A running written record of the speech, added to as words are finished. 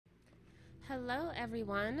Hello,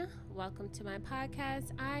 everyone. Welcome to my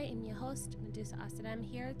podcast. I am your host, Medusa Asadam,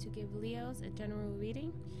 here to give Leos a general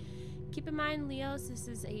reading. Keep in mind, Leos, this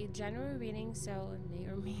is a general reading, so it may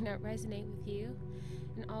or may not resonate with you.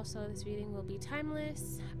 And also, this reading will be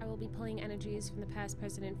timeless. I will be pulling energies from the past,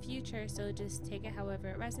 present, and future, so just take it however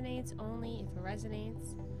it resonates, only if it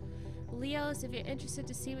resonates. Leos, if you're interested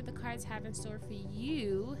to see what the cards have in store for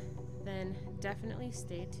you, then definitely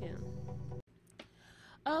stay tuned.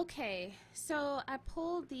 Okay, so I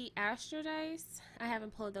pulled the Astro Dice. I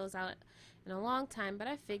haven't pulled those out in a long time, but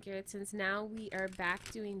I figured since now we are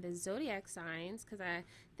back doing the zodiac signs, because I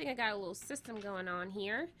think I got a little system going on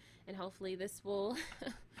here, and hopefully this will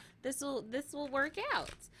this will work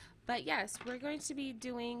out. But yes, we're going to be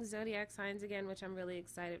doing zodiac signs again, which I'm really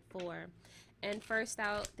excited for. And first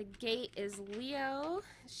out the gate is Leo.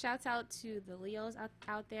 Shouts out to the Leos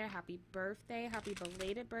out there. Happy birthday. Happy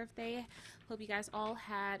belated birthday. Hope you guys all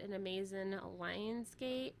had an amazing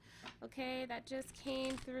Lionsgate. Okay, that just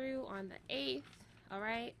came through on the 8th. All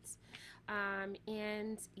right.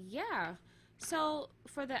 And yeah. So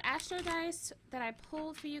for the Astro Dice that I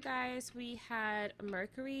pulled for you guys, we had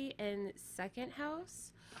Mercury in second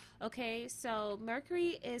house. Okay, so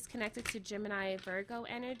Mercury is connected to Gemini Virgo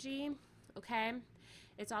energy. Okay,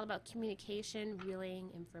 it's all about communication, relaying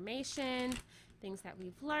information, things that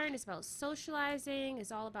we've learned. It's about socializing.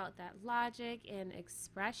 It's all about that logic and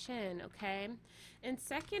expression. Okay, and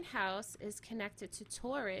second house is connected to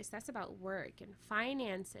Taurus. That's about work and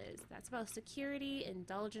finances. That's about security,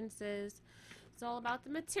 indulgences. It's all about the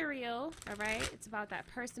material. All right, it's about that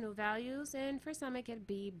personal values, and for some it could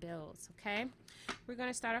be bills. Okay, we're going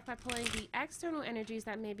to start off by pulling the external energies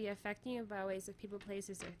that may be affecting you by ways of people,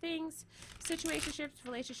 places, or things, situationships,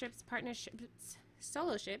 relationships, partnerships,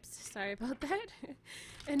 solo ships. Sorry about that.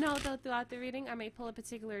 And although throughout the reading I may pull a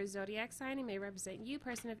particular zodiac sign, it may represent you,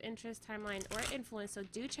 person of interest, timeline, or influence. So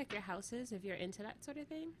do check your houses if you're into that sort of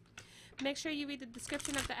thing. Make sure you read the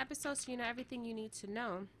description of the episode so you know everything you need to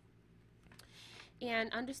know.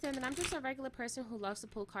 And understand that I'm just a regular person who loves to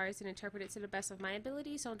pull cards and interpret it to the best of my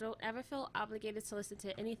ability, so don't ever feel obligated to listen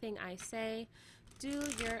to anything I say. Do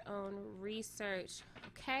your own research,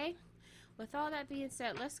 okay? With all that being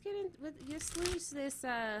said, let's get in with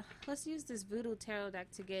let's use this Voodoo Tarot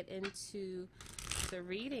deck to get into the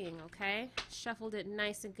reading, okay? Shuffled it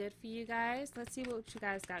nice and good for you guys. Let's see what you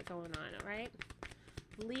guys got going on, all right?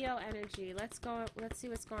 Leo energy. Let's see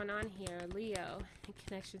what's going on here. Leo in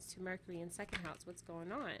connections to Mercury in second house. What's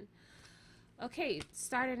going on? Okay,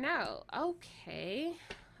 starting out. Okay,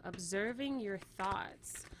 observing your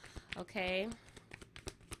thoughts. Okay,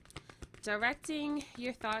 directing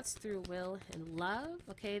your thoughts through will and love.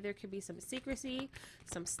 Okay, there could be some secrecy,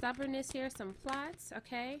 some stubbornness here, some plots.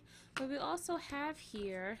 Okay, but we also have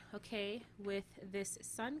here, okay, with this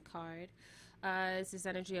Sun card, this is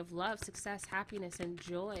energy of love, success, happiness, and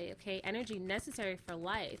joy. Okay, energy necessary for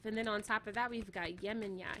life. And then on top of that, we've got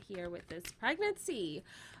Yemenya here with this pregnancy.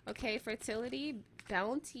 Okay, fertility,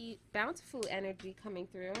 bountiful energy coming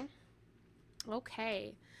through.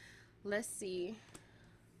 Okay, let's see.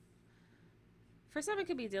 For some, it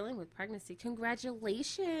could be dealing with pregnancy.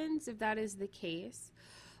 Congratulations if that is the case.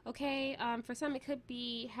 Okay, for some, it could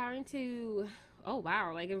be having to, oh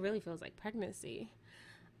wow, like it really feels like pregnancy.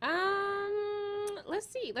 Let's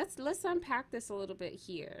see. Let's unpack this a little bit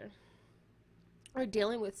here. Or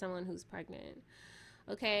dealing with someone who's pregnant.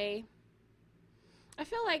 Okay. I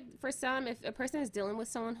feel like for some, if a person is dealing with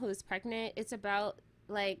someone who is pregnant, it's about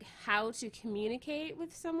like how to communicate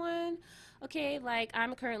with someone. Okay, like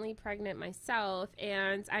I'm currently pregnant myself,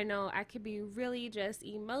 and I know I could be really just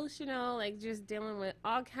emotional, like just dealing with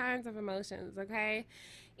all kinds of emotions. Okay,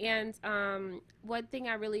 and one thing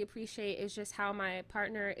I really appreciate is just how my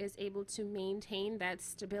partner is able to maintain that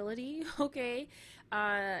stability. Okay,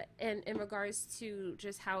 and in regards to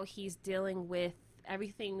just how he's dealing with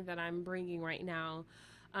everything that I'm bringing right now.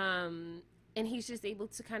 And he's just able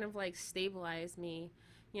to kind of like stabilize me.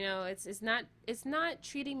 You know, it's not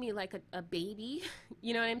treating me like a baby.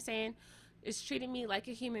 You know what I'm saying? It's treating me like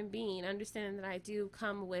a human being, understanding that I do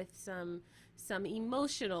come with some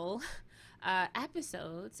emotional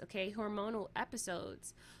episodes, okay, hormonal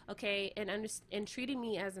episodes, okay, and treating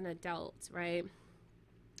me as an adult, right?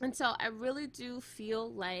 And so I really do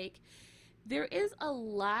feel like there is a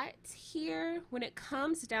lot here when it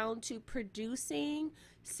comes down to producing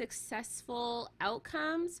successful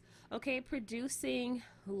outcomes, okay, producing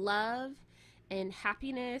love and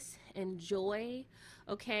happiness and joy,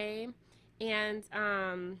 okay, and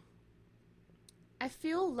I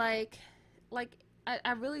feel like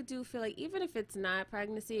I really do feel like even if it's not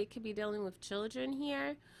pregnancy, it could be dealing with children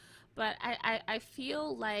here, But I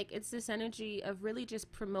feel like it's this energy of really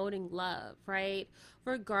just promoting love, right?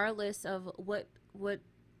 Regardless of what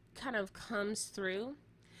kind of comes through.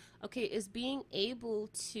 Okay, is being able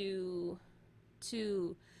to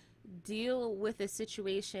deal with a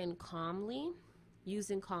situation calmly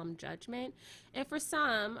using calm judgment. And for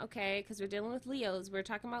some, okay, because we're dealing with Leos, we're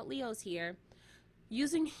talking about Leos here,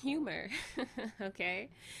 using humor. Okay.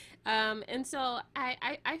 And so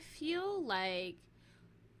I feel like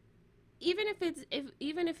even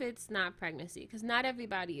if it's not pregnancy, because not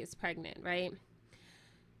everybody is pregnant, right?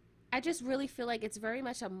 I just really feel like it's very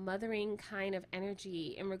much a mothering kind of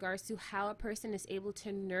energy in regards to how a person is able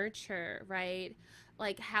to nurture, right?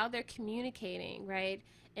 Like how they're communicating, right?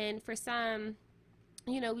 And for some,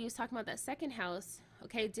 we was talking about that second house,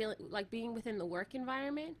 okay, dealing like being within the work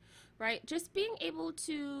environment, right? Just being able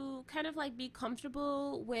to kind of like be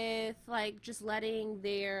comfortable with like just letting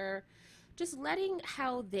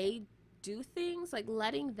how they do things, like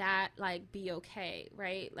letting that like be okay,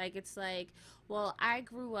 right? Like it's like, well, I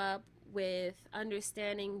grew up with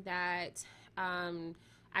understanding that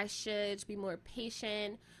I should be more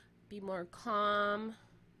patient, be more calm,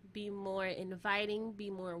 be more inviting, be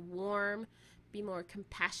more warm, be more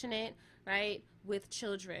compassionate, right? With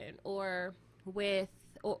children with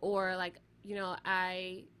or like,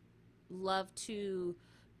 I love to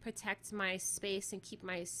protect my space and keep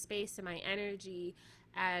my space and my energy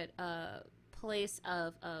at a place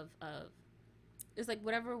of it's like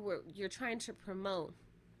whatever you're trying to promote.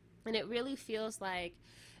 And it really feels like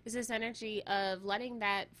it's this energy of letting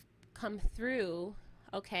that come through,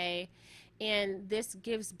 okay? And this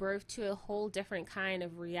gives birth to a whole different kind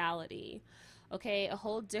of reality, okay? A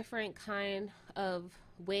whole different kind of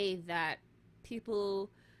way that people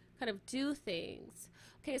kind of do things.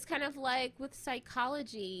 Okay, it's kind of like with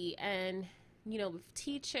psychology and, with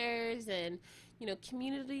teachers and,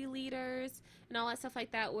 community leaders and all that stuff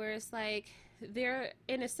like that, where it's like they're,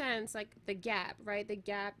 in a sense, like the gap, right? The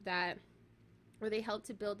gap that, where they help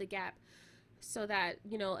to build the gap so that,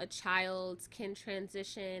 a child can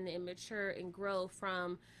transition and mature and grow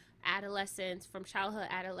from childhood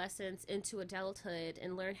adolescence into adulthood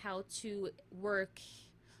and learn how to work,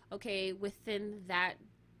 okay, within that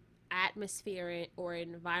atmosphere or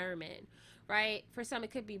environment, right? For some, it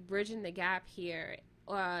could be bridging the gap here.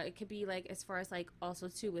 It could be like as far as like also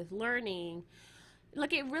too with learning.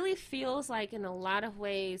 Like it really feels like in a lot of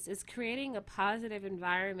ways is creating a positive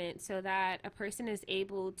environment so that a person is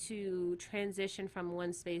able to transition from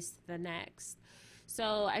one space to the next.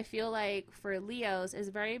 So I feel like for Leos is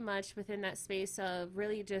very much within that space of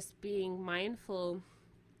really just being mindful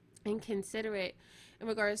and considerate in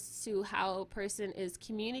regards to how a person is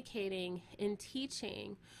communicating and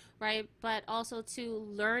teaching, right? But also to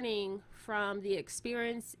learning from the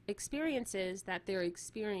experiences that they're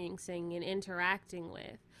experiencing and interacting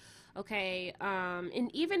with. Okay,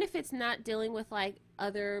 and even if it's not dealing with like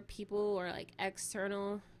other people or like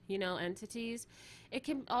external, entities, it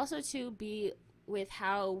can also to be with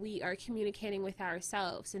how we are communicating with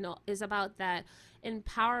ourselves, and is about that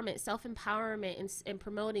empowerment, self-empowerment, and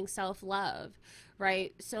promoting self-love,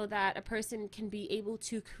 right? So that a person can be able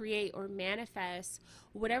to create or manifest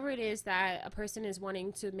whatever it is that a person is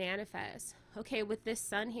wanting to manifest. Okay, with this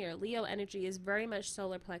sun here, Leo energy is very much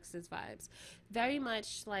solar plexus vibes, very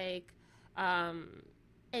much like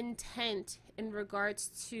intent in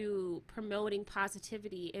regards to promoting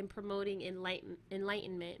positivity and promoting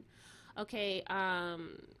enlightenment. Okay,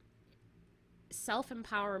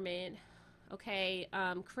 self-empowerment, okay,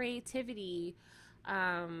 creativity,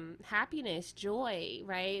 happiness, joy,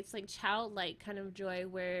 right? It's like childlike kind of joy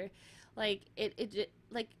where like it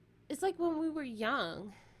like it's like when we were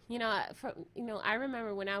young, I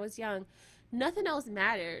remember when I was young, nothing else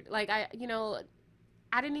mattered. Like I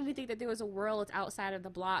didn't even think that there was a world outside of the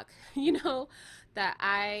block, that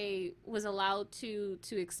I was allowed to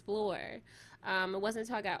explore. It wasn't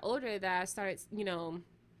until I got older that I started,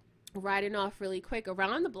 riding off really quick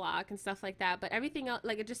around the block and stuff like that. But everything else,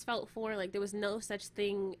 like it just felt foreign. Like there was no such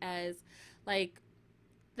thing as like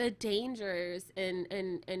the dangers and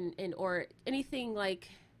or anything like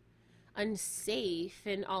unsafe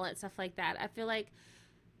and all that stuff like that. I feel like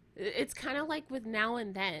it's kind of like with Now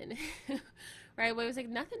and Then. Right, where it was like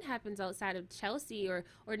nothing happens outside of Chelsea, or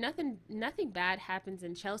nothing bad happens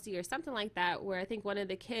in Chelsea or something like that, where I think one of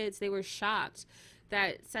the kids, they were shocked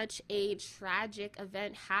that such a tragic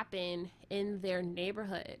event happened in their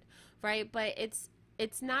neighborhood, right? But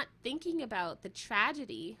it's not thinking about the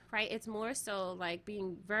tragedy, right? It's more so like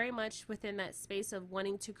being very much within that space of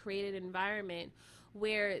wanting to create an environment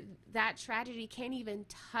where that tragedy can't even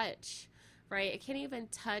touch, right? It can't even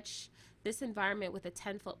touch this environment with a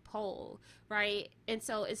 10-foot pole, right? And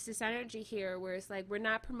so it's this energy here where it's like we're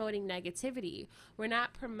not promoting negativity, we're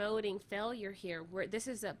not promoting failure here. This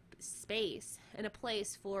is a space and a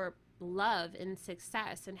place for love and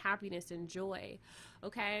success and happiness and joy,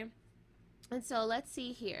 okay? And so let's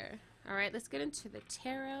see here. All right, let's get into the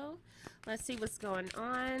tarot. Let's see what's going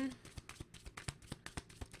on.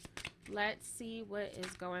 Let's see what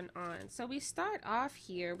is going on. So we start off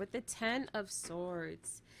here with the 10 of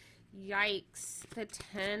Swords. Yikes, the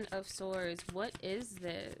 10 of Swords. What is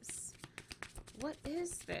this? What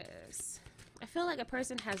is this? I feel like a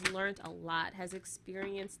person has learned a lot, has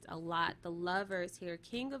experienced a lot. The Lovers here,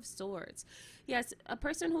 King of Swords. Yes, a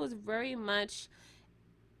person who is very much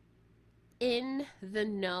in the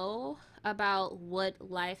know about what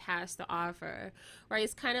life has to offer, right?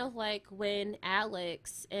 It's kind of like when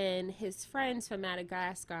Alex and his friends from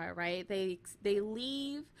Madagascar, right? They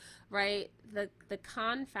leave, right, the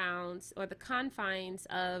confounds or the confines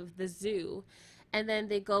of the zoo, and then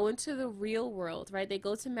they go into the real world, right? They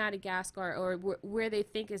go to Madagascar, or where they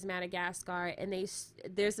think is Madagascar, and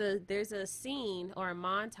there's a scene or a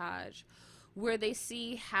montage where they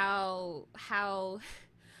see how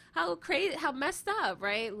crazy, how messed up,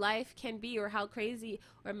 right, life can be, or how crazy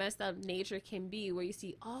or messed up nature can be, where you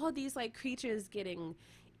see all these like creatures getting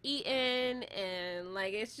eaten, and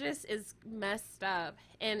like it's just is messed up,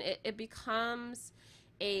 and it becomes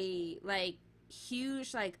a like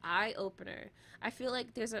huge like eye opener. I feel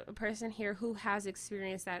like there's a person here who has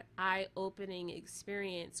experienced that eye opening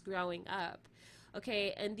experience growing up.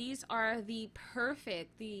 Okay, and these are the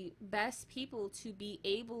best people to be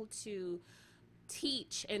able to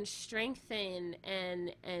teach and strengthen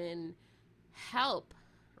and help,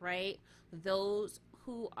 right, those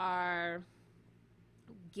who are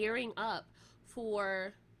gearing up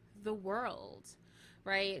for the world,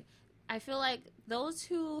 right? I feel like those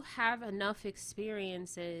who have enough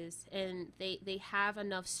experiences and they have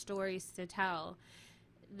enough stories to tell,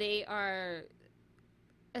 they are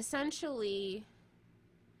essentially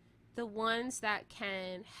the ones that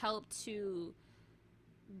can help to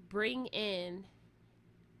bring in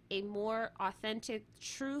a more authentic,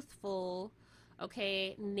 truthful,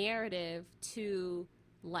 okay, narrative to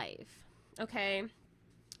life, okay?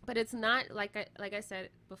 But it's not like I said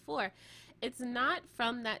before, it's not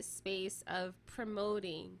from that space of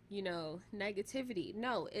promoting, you know, negativity.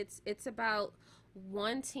 No, it's about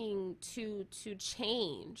wanting to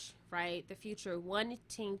change, right, the future, wanting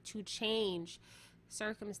to change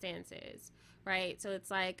circumstances, right? So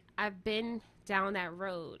it's like I've been down that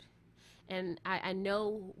road, and I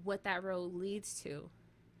know what that road leads to,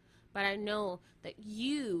 but I know that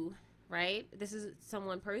you, right, this is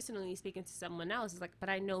someone personally speaking to someone else, it's like, but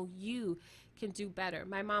I know you can do better.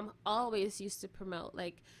 My mom always used to promote,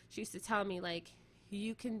 like, she used to tell me, like,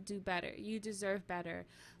 you can do better, you deserve better,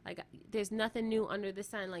 like, there's nothing new under the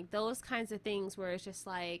sun, like those kinds of things, where it's just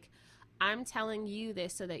like, I'm telling you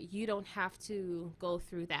this so that you don't have to go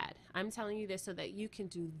through that. I'm telling you this so that you can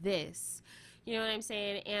do this. You know what I'm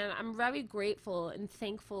saying? And I'm very grateful and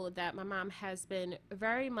thankful that my mom has been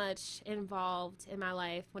very much involved in my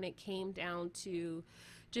life when it came down to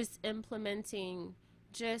just implementing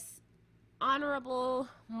just honorable,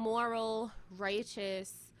 moral,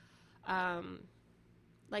 righteous,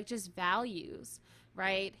 like just values,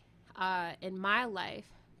 right, in my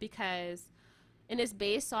life, because, and it's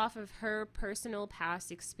based off of her personal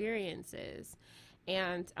past experiences.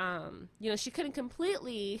 And you know, she couldn't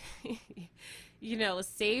completely you know,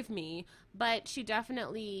 save me, but she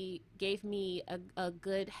definitely gave me a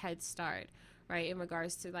good head start, right, in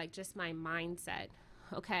regards to like just my mindset,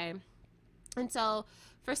 okay? And so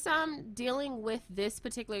for some, dealing with this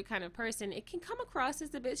particular kind of person, it can come across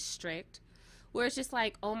as a bit strict, where it's just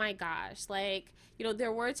like, oh my gosh, like, you know,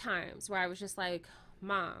 there were times where I was just like,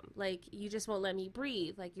 Mom, like, you just won't let me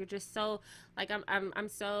breathe, like, you're just so, like, I'm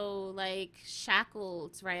so like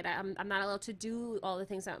shackled, right? I'm not allowed to do all the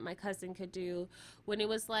things that my cousin could do. When it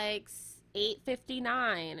was like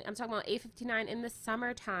 8:59, I'm talking about 8:59 in the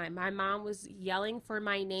summertime, my mom was yelling for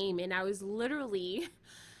my name, and I was literally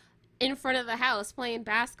in front of the house playing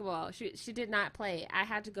basketball. She did not play. I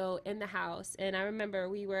had to go in the house. And I remember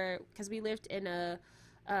because we lived in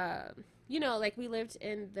you know, like we lived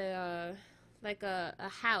in the, like a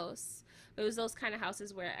house. It was those kind of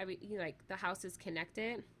houses where you know, like the house is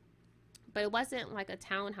connected, but it wasn't like a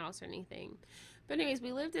townhouse or anything. But anyways,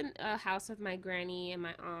 we lived in a house with my granny and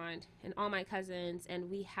my aunt and all my cousins, and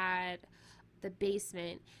we had the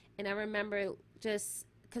basement. And I remember just,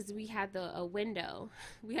 because we had a window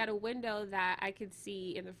that I could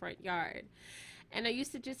see in the front yard. And I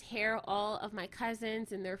used to just hear all of my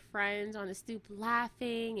cousins and their friends on the stoop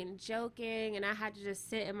laughing and joking, and I had to just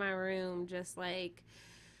sit in my room just like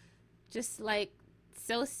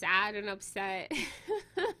so sad and upset.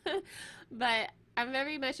 But I'm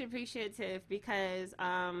very much appreciative because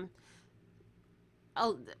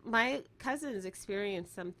oh, my cousins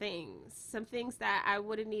experienced some things that I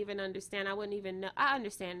wouldn't even understand. I wouldn't even know. I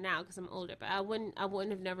understand now because I'm older, but I wouldn't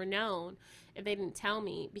have never known if they didn't tell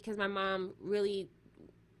me, because my mom really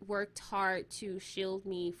worked hard to shield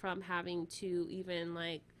me from having to even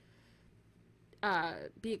like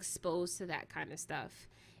be exposed to that kind of stuff.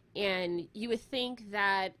 And you would think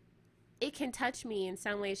that it can touch me in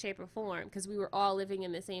some way, shape, or form because we were all living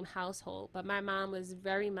in the same household. But my mom was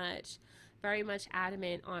very much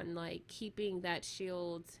adamant on like keeping that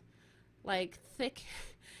shield like thick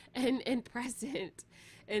and present.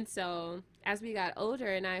 And so as we got older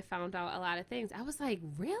and I found out a lot of things, I was like,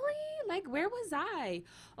 really? Like, where was I?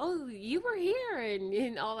 Oh, you were here,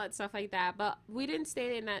 and all that stuff like that. But we didn't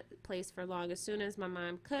stay in that place for long. As soon as my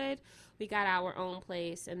mom could, we got our own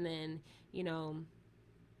place. And then, you know,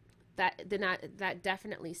 that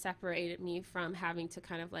definitely separated me from having to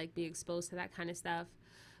kind of like be exposed to that kind of stuff.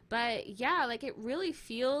 But yeah, like it really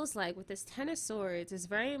feels like with this Ten of Swords is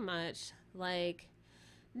very much like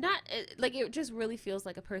not like it just really feels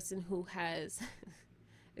like a person who has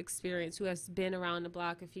experience, who has been around the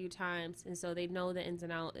block a few times, and so they know the ins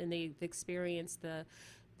and outs, and they've experienced the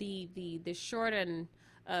short end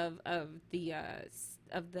of the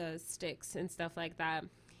sticks and stuff like that.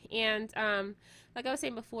 And like I was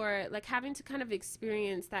saying before, like having to kind of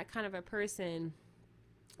experience that kind of a person,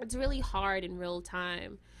 it's really hard in real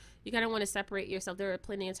time. You kind of want to separate yourself. There were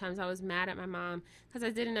plenty of times I was mad at my mom because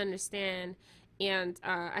I didn't understand. And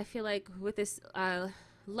I feel like with this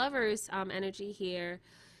lover's energy here,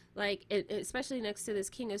 like especially next to this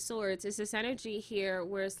King of Swords, is this energy here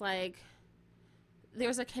where it's like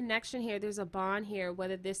there's a connection here, there's a bond here,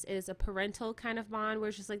 whether this is a parental kind of bond where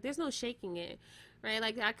it's just like there's no shaking it, right?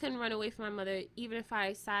 Like I couldn't run away from my mother even if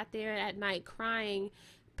I sat there at night crying,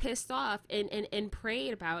 pissed off, and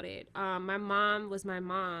prayed about it. My mom was my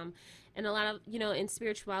mom. And a lot of, you know, in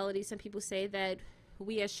spirituality, some people say that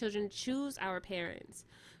we as children choose our parents,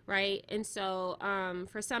 right? And so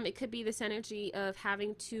for some, it could be this energy of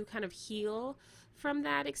having to kind of heal from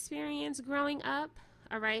that experience growing up.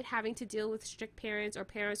 All right, having to deal with strict parents or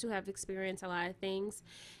parents who have experienced a lot of things,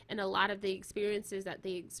 and a lot of the experiences that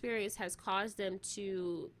they experience has caused them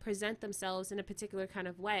to present themselves in a particular kind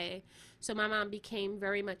of way. So my mom became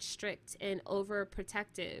very much strict and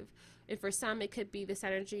overprotective, and for some it could be this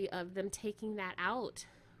energy of them taking that out,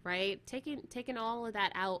 right? Taking all of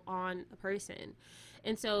that out on a person.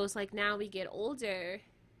 And so it's like now we get older,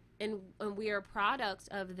 and we are a product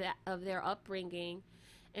of that, of their upbringing,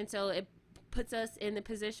 and so it puts us in the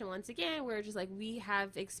position once again where just like we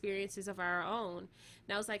have experiences of our own.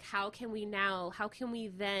 Now it's like how can we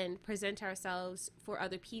then present ourselves for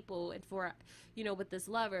other people and for, you know, with this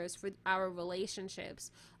lovers, for our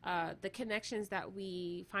relationships, the connections that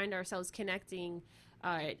we find ourselves connecting,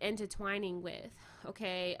 intertwining with,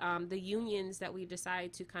 okay, the unions that we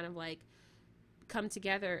decide to kind of like come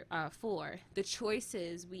together for, the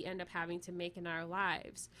choices we end up having to make in our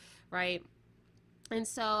lives, right? And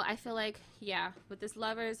so I feel like, yeah, with this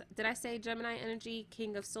lovers, did I say Gemini energy,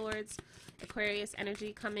 King of Swords, Aquarius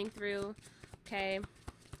energy coming through? Okay.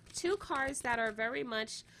 Two cards that are very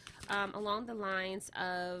much along the lines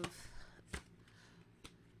of,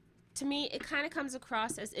 to me, it kind of comes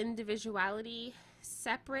across as individuality,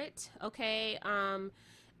 separate, okay?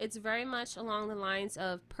 It's very much along the lines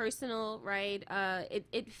of personal, right?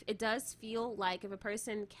 It does feel like if a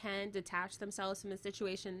person can detach themselves from a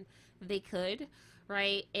situation, they could,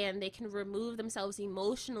 right? And they can remove themselves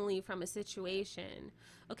emotionally from a situation.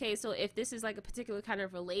 Okay, so if this is like a particular kind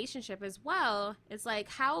of relationship as well, it's like,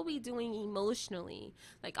 how are we doing emotionally?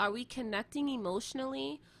 Like, are we connecting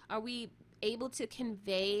emotionally? Are we able to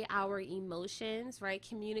convey our emotions, right?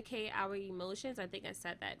 Communicate our emotions. I think I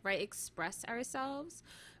said that, right? Express ourselves,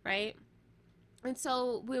 right? And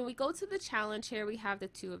so when we go to the challenge here, we have the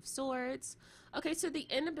Two of Swords. Okay, so the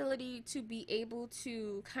inability to be able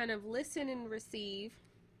to kind of listen and receive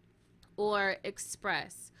or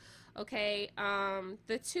express. Okay,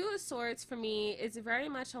 the Two of Swords for me is very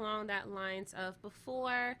much along that lines of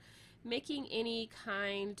before making any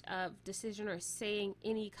kind of decision or saying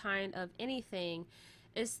any kind of anything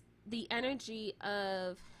is the energy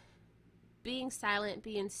of being silent,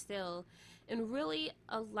 being still, and really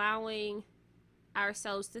allowing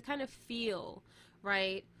ourselves to kind of feel,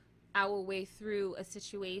 right, our way through a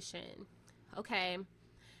situation. Okay,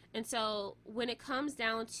 And so when it comes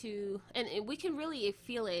down to, and we can really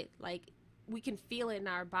feel it, like we can feel it in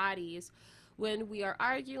our bodies when we are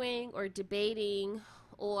arguing or debating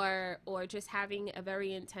or just having a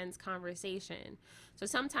very intense conversation. So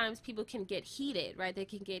sometimes people can get heated, right? They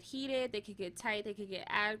can get heated, they can get tight, they can get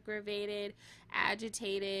aggravated,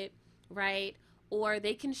 agitated, right? Or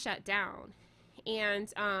they can shut down.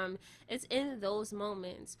 And it's in those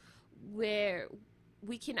moments where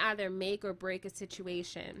we can either make or break a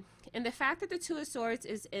situation. And the fact that the Two of Swords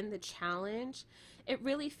is in the challenge, it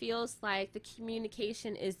really feels like the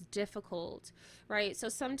communication is difficult, right? So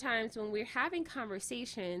sometimes when we're having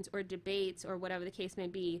conversations or debates or whatever the case may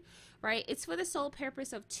be, right, it's for the sole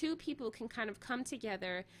purpose of two people can kind of come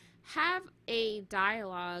together, have a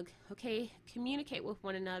dialogue, okay, communicate with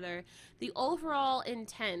one another. The overall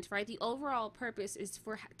intent, right, the overall purpose is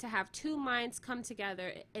for to have two minds come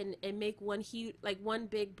together and make one huge, like one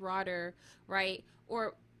big broader, right,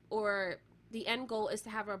 or the end goal is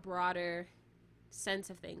to have a broader sense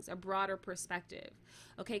of things, a broader perspective,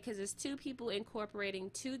 okay, because it's two people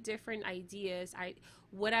incorporating two different ideas,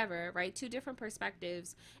 whatever, right, two different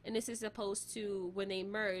perspectives, and this is supposed to, when they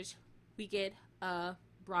merge, we get a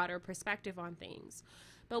broader perspective on things.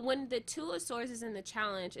 But when the Two of Swords is in the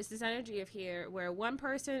challenge, it's this energy of here where one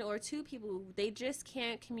person or two people, they just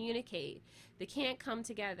can't communicate, they can't come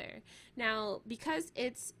together. Now because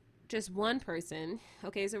it's just one person,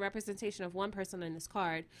 okay, it's a representation of one person in this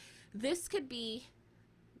card, this could be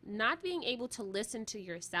not being able to listen to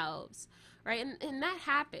yourselves, right? And that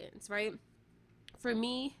happens, right? For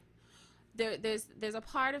me, there's a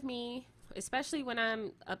part of me, especially when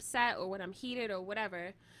I'm upset or when I'm heated or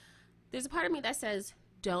whatever, there's a part of me that says,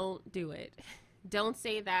 don't do it. Don't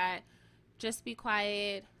say that. Just be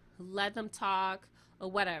quiet. Let them talk or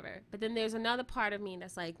whatever. But then there's another part of me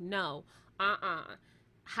that's like, no,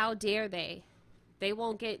 how dare they? They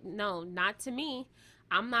won't get, no, not to me.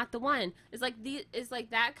 I'm not the one. It's like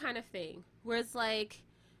that kind of thing where it's like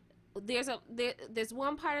there's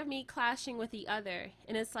one part of me clashing with the other,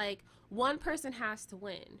 and it's like one person has to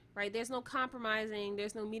win, right? There's no compromising,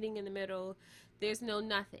 there's no meeting in the middle, there's no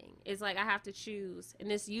nothing. It's like I have to choose,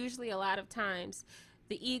 and it's usually a lot of times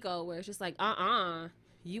the ego where it's just like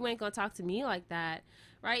you ain't gonna talk to me like that,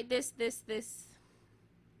 right? This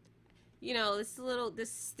you know,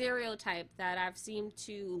 this stereotype that I've seemed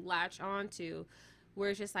to latch onto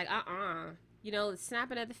where it's just like you know, the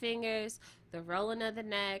snapping of the fingers, the rolling of the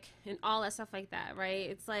neck, and all that stuff like that, right?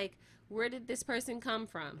 It's like, where did this person come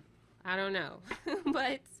from? I don't know.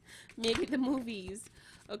 But maybe the movies.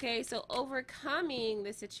 Okay, so overcoming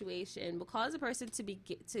the situation will cause a person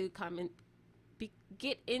to come and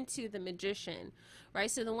get into the magician, right?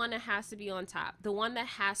 So the one that has to be on top, the one that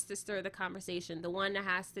has to stir the conversation, the one that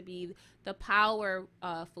has to be the powerful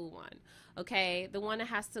one, okay? The one that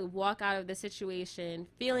has to walk out of the situation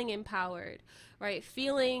feeling empowered, right?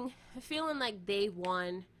 Feeling like they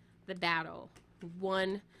won the battle,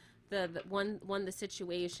 won the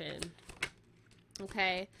situation.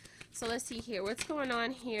 Okay, so let's see here. What's going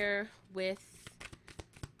on here with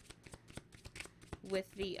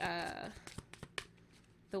the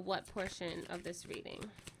what portion of this reading?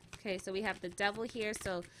 Okay, so we have the Devil here,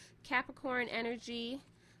 so Capricorn energy.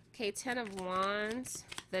 Okay, Ten of Wands,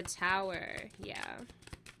 the Tower, yeah.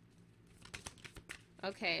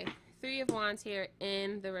 Okay, Three of Wands here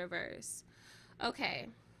in the reverse. Okay,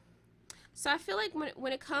 so I feel like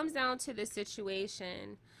when it comes down to the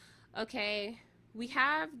situation, okay, we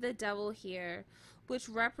have the Devil here, which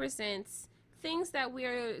represents things that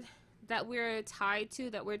we're tied to,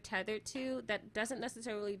 that we're tethered to, that doesn't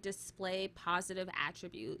necessarily display positive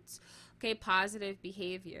attributes, okay, positive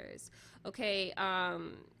behaviors, okay.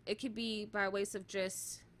 It could be by ways of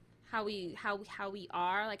just how we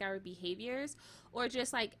are, like our behaviors, or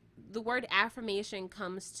just like the word affirmation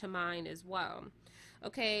comes to mind as well.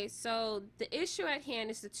 Okay, so the issue at hand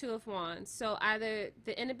is the Two of Wands. So either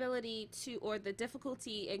the inability to, or the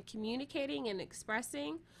difficulty in communicating and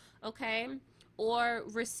expressing, okay, or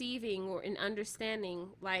receiving or in understanding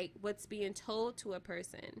like what's being told to a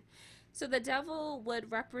person. So the Devil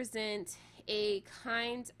would represent a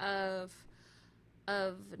kind of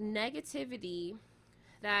negativity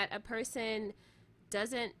that a person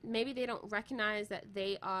doesn't, maybe they don't recognize that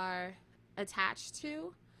they are attached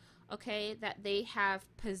to, okay, that they have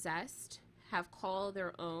possessed, have called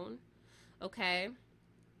their own, okay.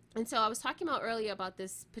 And so I was talking about earlier about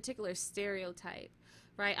this particular stereotype,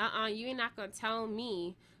 right? You ain't not gonna tell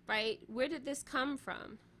me, right? Where did this come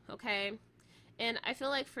from, okay? And I feel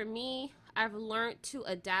like for me, I've learned to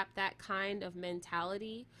adapt that kind of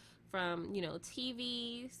mentality from, you know,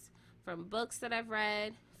 TVs, from books that I've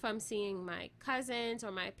read, from seeing my cousins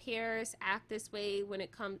or my peers act this way when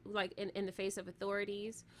it comes, like, in the face of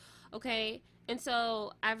authorities. Okay. And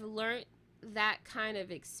so I've learned that kind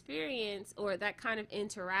of experience or that kind of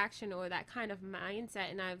interaction or that kind of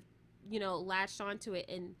mindset, and I've, latched onto it.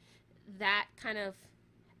 And that kind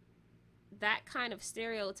of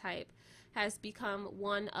stereotype has become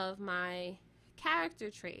one of my character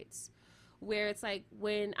traits, where it's like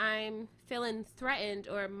when I'm feeling threatened,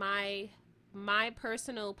 or my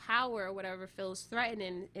personal power or whatever feels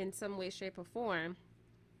threatened in some way, shape, or form,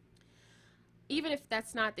 even if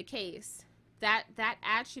that's not the case, that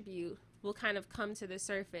attribute will kind of come to the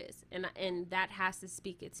surface, and that has to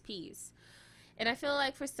speak its piece. And I feel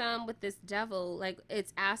like for some with this devil, like,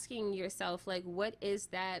 it's asking yourself, like, what is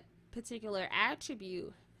that particular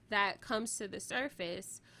attribute that comes to the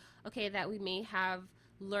surface, okay, that we may have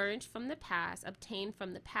learned from the past, obtained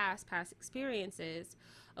from the past experiences,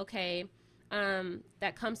 okay,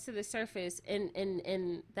 that comes to the surface,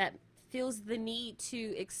 and that feels the need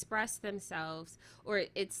to express themselves or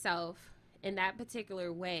itself in that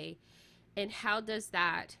particular way. And how does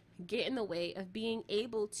that get in the way of being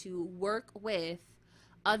able to work with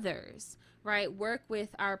others, right? Work with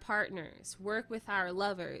our partners, work with our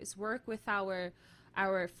lovers, work with our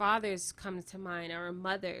fathers comes to mind, our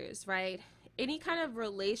mothers, right? Any kind of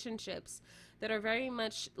relationships that are very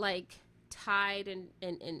much like tied, and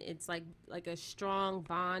it's like a strong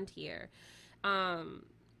bond here. And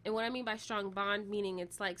what I mean by strong bond, meaning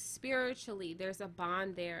it's like spiritually there's a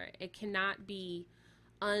bond there. It cannot be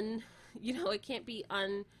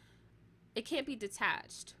it can't be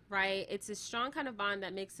detached, right? It's a strong kind of bond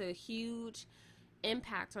that makes a huge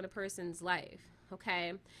impact on a person's life,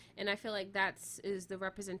 okay? And I feel like is the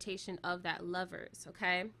representation of that lovers,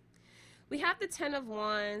 okay? We have the 10 of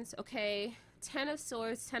Wands, okay? 10 of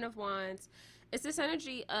Swords, 10 of Wands. It's this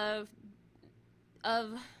energy of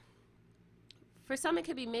for some, it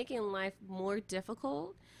could be making life more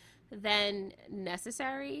difficult than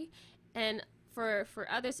necessary. And for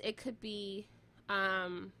others, it could be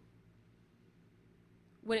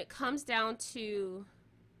when it comes down to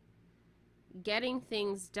getting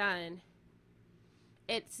things done,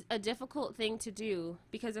 it's a difficult thing to do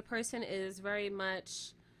because a person is very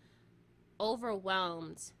much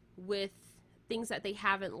overwhelmed with things that they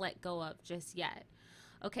haven't let go of just yet.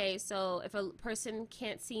 Okay, so if a person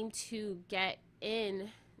can't seem to get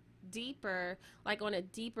in deeper, like on a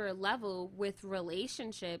deeper level with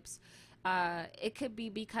relationships, it could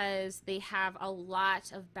be because they have a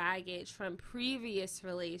lot of baggage from previous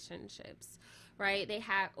relationships, right? They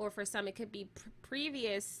have, or for some, it could be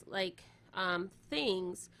previous, like,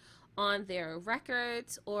 things on their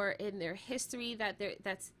records or in their history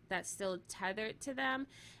that's still tethered to them,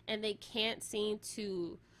 and they can't seem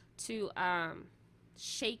to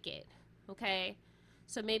shake it. Okay,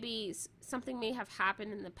 so maybe something may have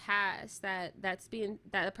happened in the past that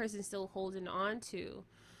a person's still holding on to.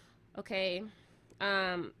 Okay,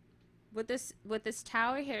 with this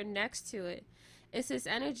tower here next to it, it's this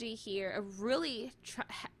energy here of really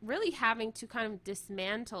having to kind of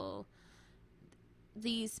dismantle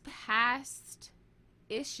these past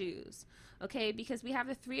issues. Okay, because we have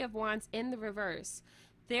the 3 of Wands in the reverse.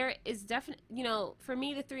 There is definitely, for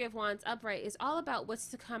me, the 3 of Wands upright is all about what's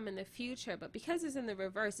to come in the future, but because it's in the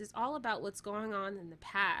reverse, it's all about what's going on in the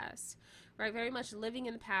past, right? Very much living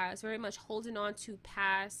in the past, very much holding on to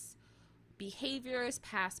past behaviors,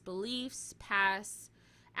 past beliefs, past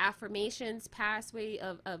affirmations, past way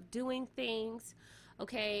of doing things.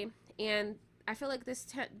 Okay, and I feel like this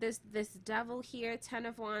devil here, 10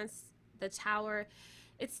 of Wands, the Tower,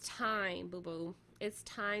 it's time, boo-boo. It's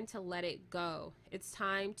time to let it go. It's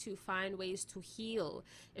time to find ways to heal.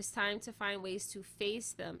 It's time to find ways to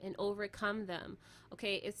face them and overcome them.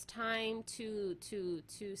 Okay, it's time to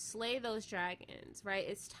slay those dragons, right?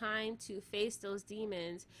 It's time to face those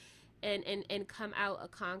demons and come out a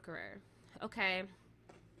conqueror. Okay,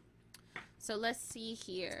 so let's see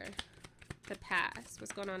here the past.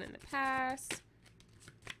 What's going on in the past?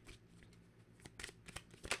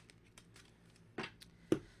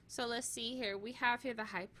 So let's see here. We have here the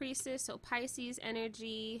High Priestess, so Pisces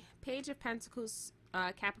energy, Page of Pentacles,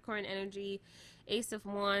 Capricorn energy, Ace of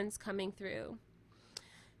Wands coming through.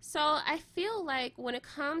 So I feel like when it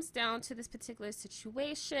comes down to this particular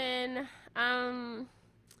situation, I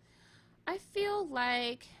feel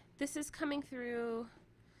like this is coming through.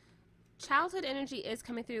 Childhood energy is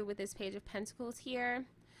coming through with this Page of Pentacles here,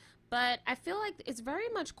 but I feel like it's very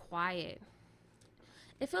much quiet.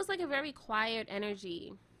 It feels like a very quiet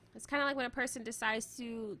energy. It's kind of like when a person decides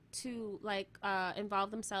to like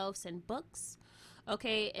involve themselves in books,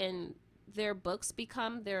 okay, and their books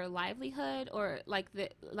become their livelihood, or it's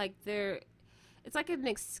like an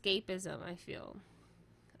escapism, I feel.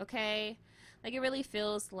 Okay? Like, it really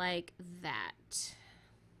feels like that.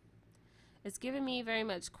 It's giving me very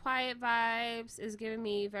much quiet vibes. It's giving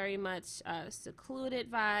me very much secluded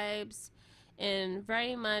vibes, and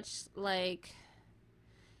very much like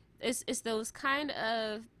it's those kind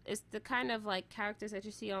of it's the kind of like characters that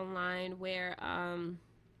you see online where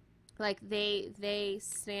like they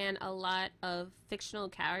stand a lot of fictional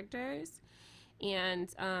characters, and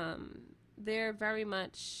they're very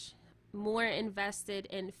much more invested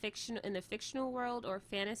in the fictional world or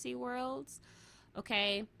fantasy worlds,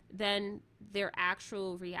 okay, than their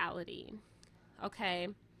actual reality, okay.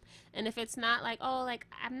 And if it's not like, oh, like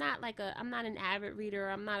I'm not an avid reader,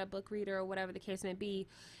 I'm not a book reader, or whatever the case may be,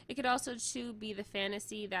 it could also too be the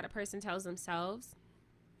fantasy that a person tells themselves,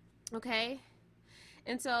 okay.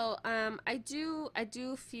 And so I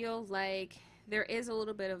do feel like there is a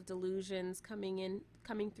little bit of delusions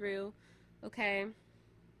coming through, okay.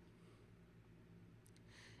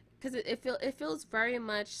 Because it feels very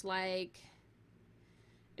much like,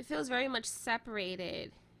 it feels very much separated.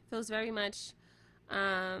 It feels very much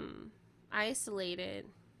isolated.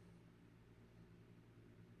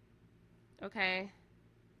 Okay.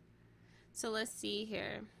 So let's see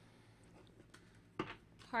here.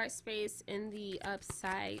 Heart space in the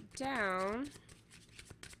upside down.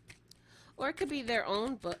 Or it could be their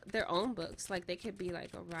own books. Like they could be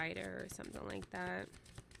like a writer or something like that.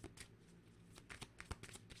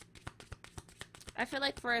 I feel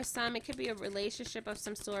like for some it could be a relationship of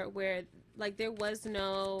some sort where like there was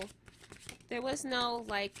no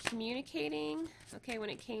like communicating, okay, when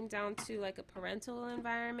it came down to like a parental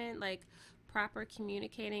environment, like proper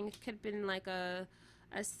communicating. It could have been like a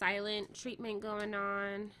silent treatment going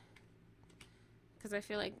on, because I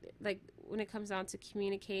feel like when it comes down to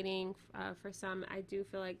communicating, for some, I do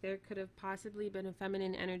feel like there could have possibly been a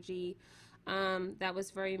feminine energy that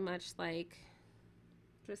was very much like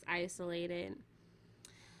just isolated.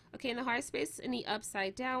 Okay, in the heart space in the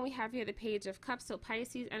upside down, we have here the Page of Cups. So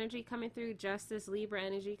Pisces energy coming through, Justice, Libra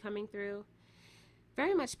energy coming through.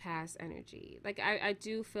 Very much past energy. Like I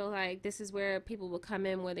do feel like this is where people will come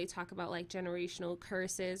in where they talk about like generational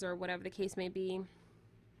curses or whatever the case may be.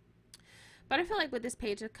 But I feel like with this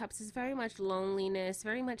Page of Cups is very much loneliness,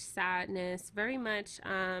 very much sadness, very much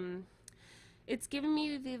it's giving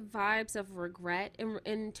me the vibes of regret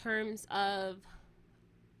in terms of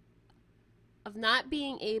not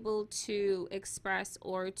being able to express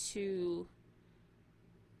or to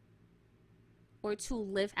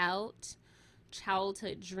live out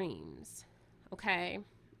childhood dreams, okay?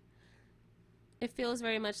 It feels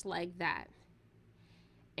very much like that.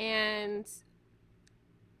 And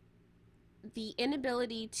the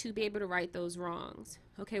inability to be able to right those wrongs,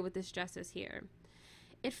 okay, with this Justice here.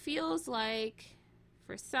 It feels like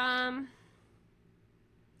for some,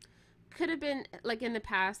 could have been like in the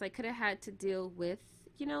past, like could have had to deal with,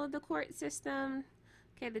 you know, the court system,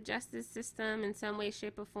 okay, the justice system in some way,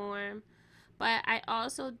 shape, or form. But I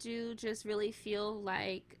also do just really feel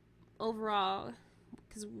like overall,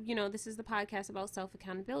 because, you know, this is the podcast about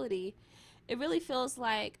self-accountability, it really feels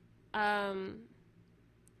like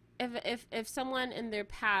if someone in their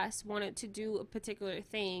past wanted to do a particular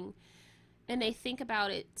thing and they think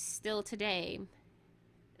about it still today,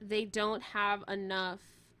 they don't have enough,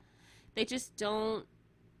 they just don't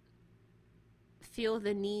feel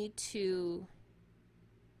the need to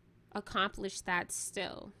accomplish that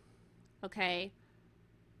still, okay?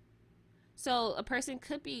 So a person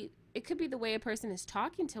could be, it could be the way a person is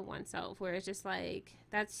talking to oneself, where it's just like,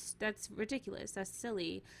 that's ridiculous, that's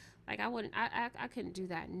silly, like I couldn't do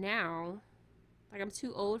that now, like I'm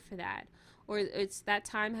too old for that, or it's that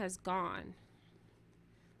time has gone.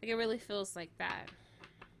 Like it really feels like that.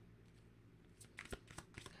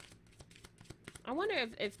 I wonder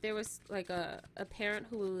if there was like a parent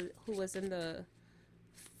who was in the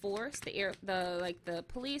force, the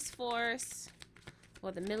police force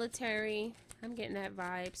or the military. I'm getting that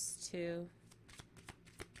vibes too.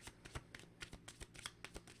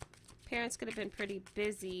 Parents could have been pretty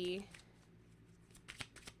busy.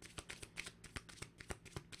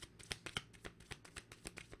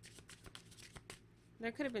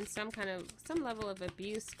 There could have been some level of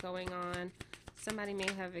abuse going on. Somebody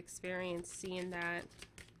may have experienced seeing that.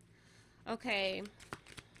 Okay.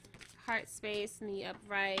 Heart space in the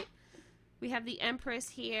upright. We have the Empress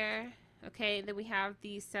here. Okay, then we have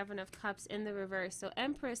the Seven of Cups in the reverse. So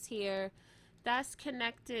Empress here, that's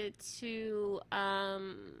connected to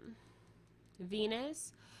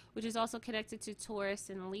Venus, which is also connected to Taurus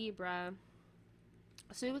and Libra.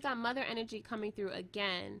 So we got mother energy coming through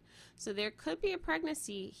again. So there could be a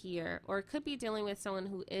pregnancy here, or it could be dealing with someone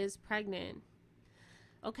who is pregnant.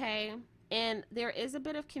 Okay. And there is a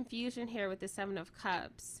bit of confusion here with the Seven of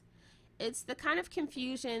Cups. It's the kind of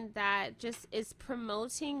confusion that just is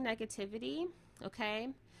promoting negativity. Okay.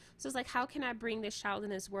 So it's like, how can I bring this child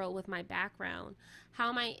in this world with my background? How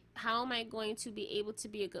am I going to be able to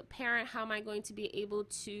be a good parent? How am I going to be able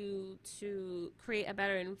to create a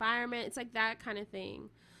better environment? It's like that kind of thing.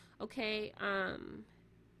 Okay.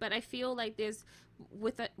 But I feel like there's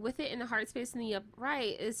with it in the heart space and the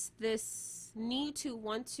upright is this need to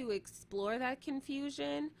want to explore that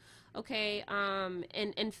confusion. Okay.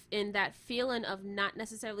 And that feeling of not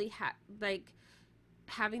necessarily like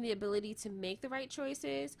having the ability to make the right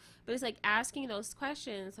choices, but it's like asking those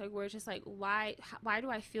questions, like we're just like, why do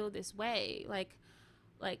I feel this way? Like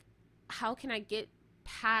how can I get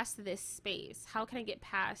past this space? How can I get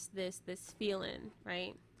past this feeling,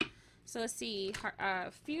 right? So let's see,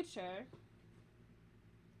 future.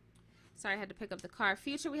 Sorry, I had to pick up the card.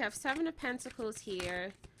 Future, we have Seven of Pentacles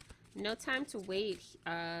here. No time to wait.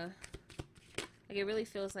 Like it really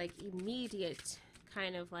feels like immediate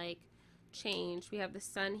kind of like change. We have the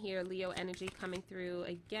Sun here, Leo energy coming through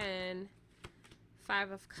again.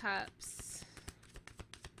 Five of Cups.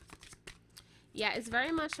 Yeah, it's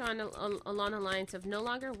very much along the lines of no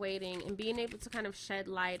longer waiting and being able to kind of shed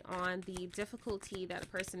light on the difficulty that a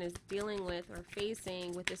person is dealing with or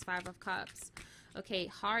facing with this Five of Cups. Okay,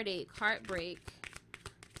 heartache, heartbreak.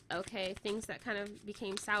 Okay, things that kind of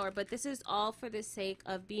became sour, but this is all for the sake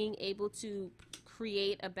of being able to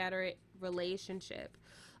create a better relationship.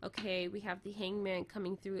 Okay, we have the Hangman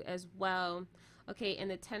coming through as well. Okay, and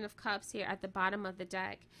the Ten of Cups here at the bottom of the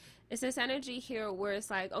deck. It's this energy here where it's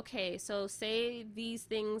like, okay, so say these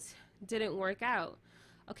things didn't work out.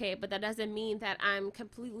 Okay, but that doesn't mean that I'm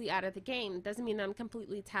completely out of the game. It doesn't mean that I'm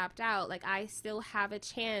completely tapped out. Like I still have a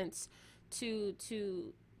chance to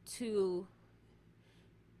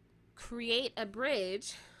create a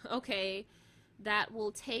bridge, okay, that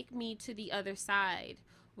will take me to the other side,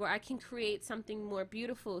 where I can create something more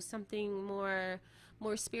beautiful, something more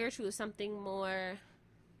spiritual, something more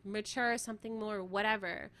mature, something more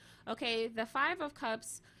whatever. Okay, the Five of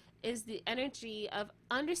Cups is the energy of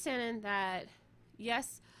understanding that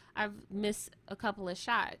yes, I've missed a couple of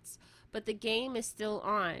shots, but the game is still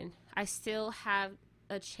on. I still have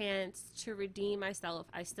a chance to redeem myself.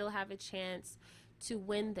 I still have a chance to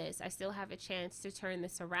win this. I still have a chance to turn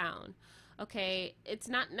this around. Okay, it's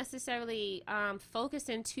not necessarily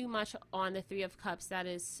focusing too much on the Three of Cups that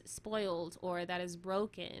is spoiled or that is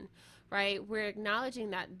broken, right? We're acknowledging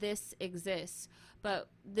that this exists, but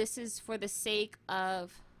this is for the sake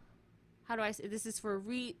of, how do I say, this is for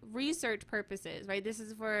research purposes, right? This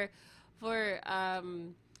is for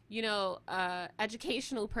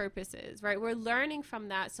educational purposes, right? We're learning from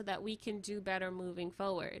that so that we can do better moving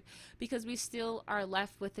forward, because we still are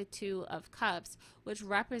left with the Two of Cups, which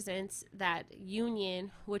represents that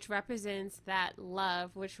union, which represents that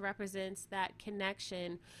love, which represents that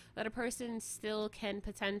connection that a person still can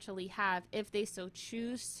potentially have if they so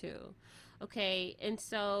choose to. Okay, and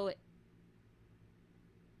so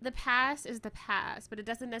the past is the past, but it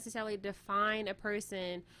doesn't necessarily define a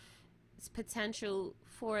person's potential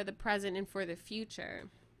for the present and for the future.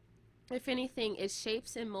 If anything, it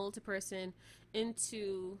shapes and molds a person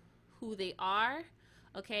into who they are,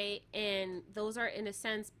 okay? And those are, in a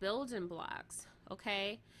sense, building blocks,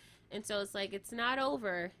 okay? And so it's like, it's not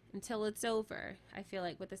over until it's over, I feel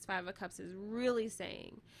like what this Five of Cups is really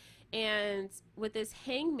saying. And with this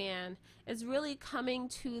Hangman, it's really coming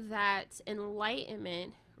to that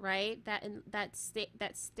enlightenment, right? That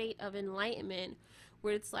state of enlightenment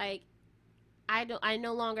where it's like, I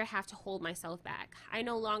no longer have to hold myself back. I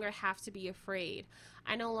no longer have to be afraid.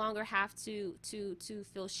 I no longer have to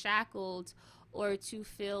feel shackled or to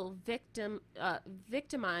feel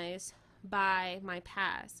victimized by my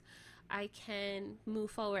past. I can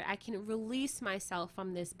move forward. I can release myself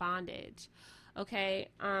from this bondage. Okay,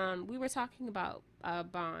 we were talking about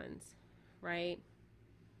bonds, right?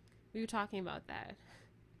 We were talking about that.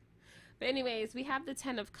 But anyways, we have the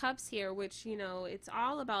Ten of Cups here, which, you know, it's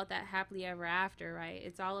all about that happily ever after, right?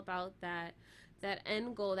 It's all about that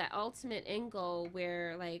end goal, that ultimate end goal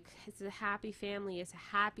where, like, it's a happy family, it's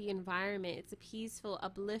a happy environment, it's a peaceful,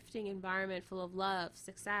 uplifting environment full of love,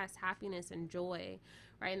 success, happiness, and joy,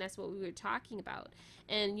 right? And that's what we were talking about.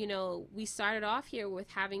 And, you know, we started off here with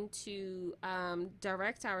having to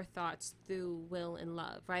direct our thoughts through will and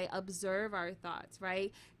love, right? Observe our thoughts,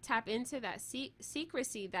 right? Tap into that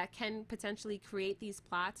secrecy that can potentially create these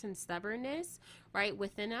plots and stubbornness, right,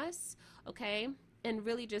 within us, okay? and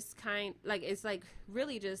really just it's like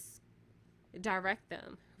really just direct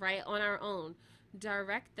them, right, on our own.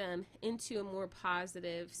 Direct them into a more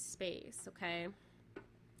positive space, okay?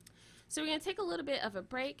 So we're going to take a little bit of a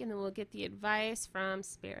break, and then we'll get the advice from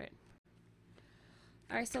Spirit.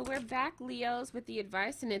 All right, so we're back, Leos, with the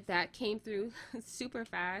advice, and that came through super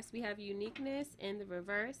fast. We have uniqueness in the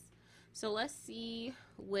reverse. So let's see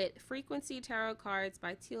what Frequency Tarot Cards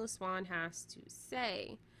by Teal Swan has to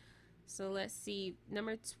say. So let's see,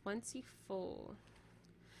 number 24.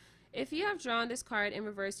 If you have drawn this card in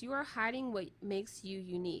reverse, you are hiding what makes you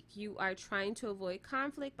unique. You are trying to avoid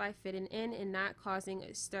conflict by fitting in and not causing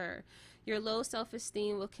a stir. Your low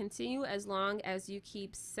self-esteem will continue as long as you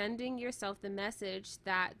keep sending yourself the message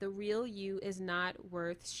that the real you is not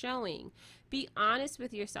worth showing. Be honest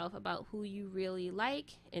with yourself about who you really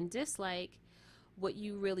like and dislike, what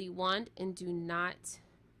you really want and do not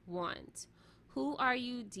want. Who are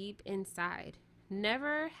you deep inside?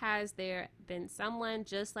 Never has there been someone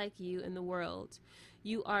just like you in the world.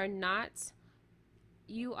 You are not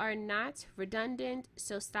redundant,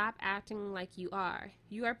 so stop acting like you are.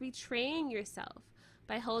 You are betraying yourself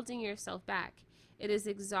by holding yourself back. It is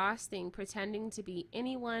exhausting pretending to be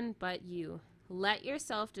anyone but you. Let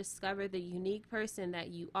yourself discover the unique person that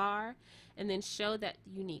you are, and then show that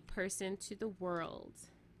unique person to the world.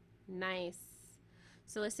 Nice.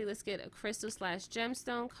 So let's see, let's get a crystal /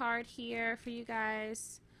 gemstone card here for you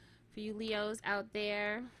guys, for you Leos out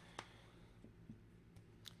there.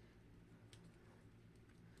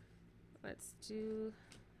 Let's do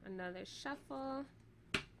another shuffle.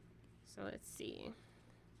 So let's see.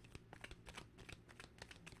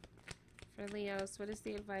 For Leos, what is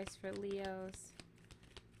the advice for Leos?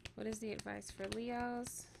 What is the advice for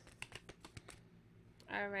Leos?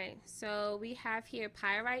 All right, so we have here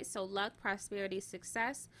pyrite, so luck, prosperity,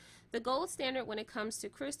 success. The gold standard when it comes to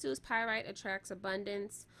crystals, pyrite attracts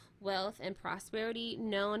abundance, wealth, and prosperity.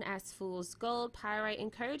 Known as fool's gold, pyrite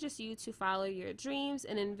encourages you to follow your dreams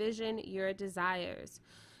and envision your desires.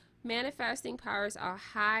 Manifesting powers are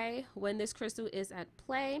high when this crystal is at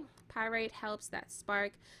play. Pyrite helps that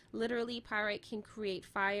spark. Literally, pyrite can create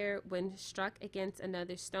fire when struck against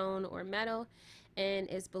another stone or metal, and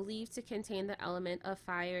is believed to contain the element of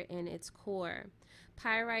fire in its core.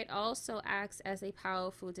 Pyrite also acts as a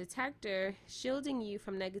powerful detector, shielding you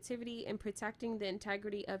from negativity and protecting the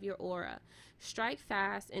integrity of your aura. Strike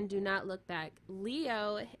fast and do not look back.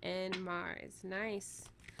 Leo and Mars. Nice.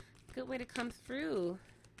 Good way to come through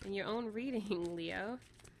in your own reading, Leo.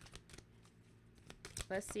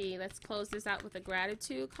 Let's see. Let's close this out with a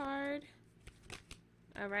gratitude card.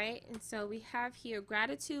 All right, and so we have here,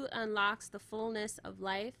 gratitude unlocks the fullness of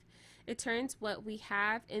life. It turns what we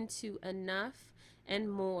have into enough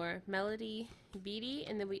and more. Melody Beatty.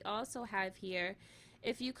 And then we also have here,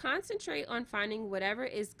 if you concentrate on finding whatever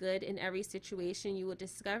is good in every situation, you will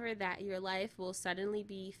discover that your life will suddenly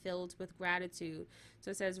be filled with gratitude.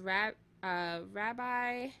 So it says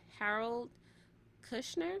Rabbi Harold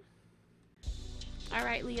Kushner. All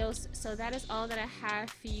right, Leos, so that is all that I have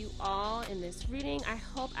for you all in this reading. I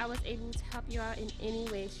hope I was able to help you out in any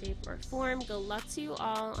way, shape, or form. Good luck to you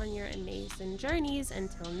all on your amazing journeys.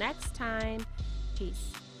 Until next time,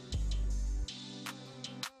 peace.